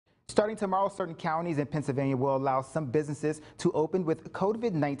Starting tomorrow, certain counties in Pennsylvania will allow some businesses to open with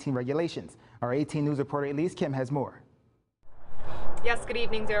COVID-19 regulations. Our 18 News reporter Elise Kim has more. Yes, good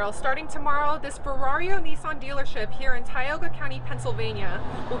evening, Daryl. Starting tomorrow, this Ferrario Nissan dealership here in Tioga County, Pennsylvania,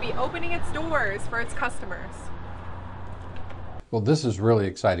 will be opening its doors for its customers. Well, this is really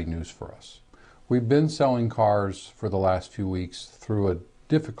exciting news for us. We've been selling cars for the last few weeks through a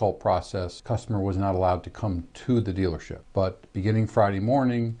difficult process. Customer was not allowed to come to the dealership. But beginning Friday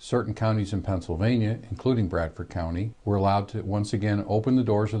morning, certain counties in Pennsylvania, including Bradford County, were allowed to once again open the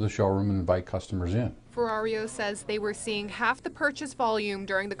doors of the showroom and invite customers in. Ferrario says they were seeing half the purchase volume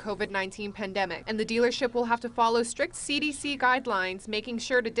during the COVID-19 pandemic, and the dealership will have to follow strict CDC guidelines, making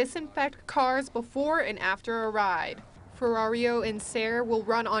sure to disinfect cars before and after a ride. Ferrario in Sayre will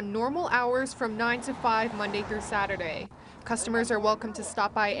run on normal hours from 9 to 5 Monday through Saturday. Customers are welcome to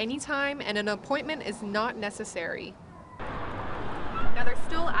stop by anytime, and an appointment is not necessary. Now they're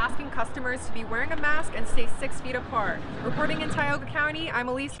still asking customers to be wearing a mask and stay 6 feet apart. Reporting in Tioga County, I'm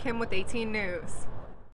Elise Kim with 18 News.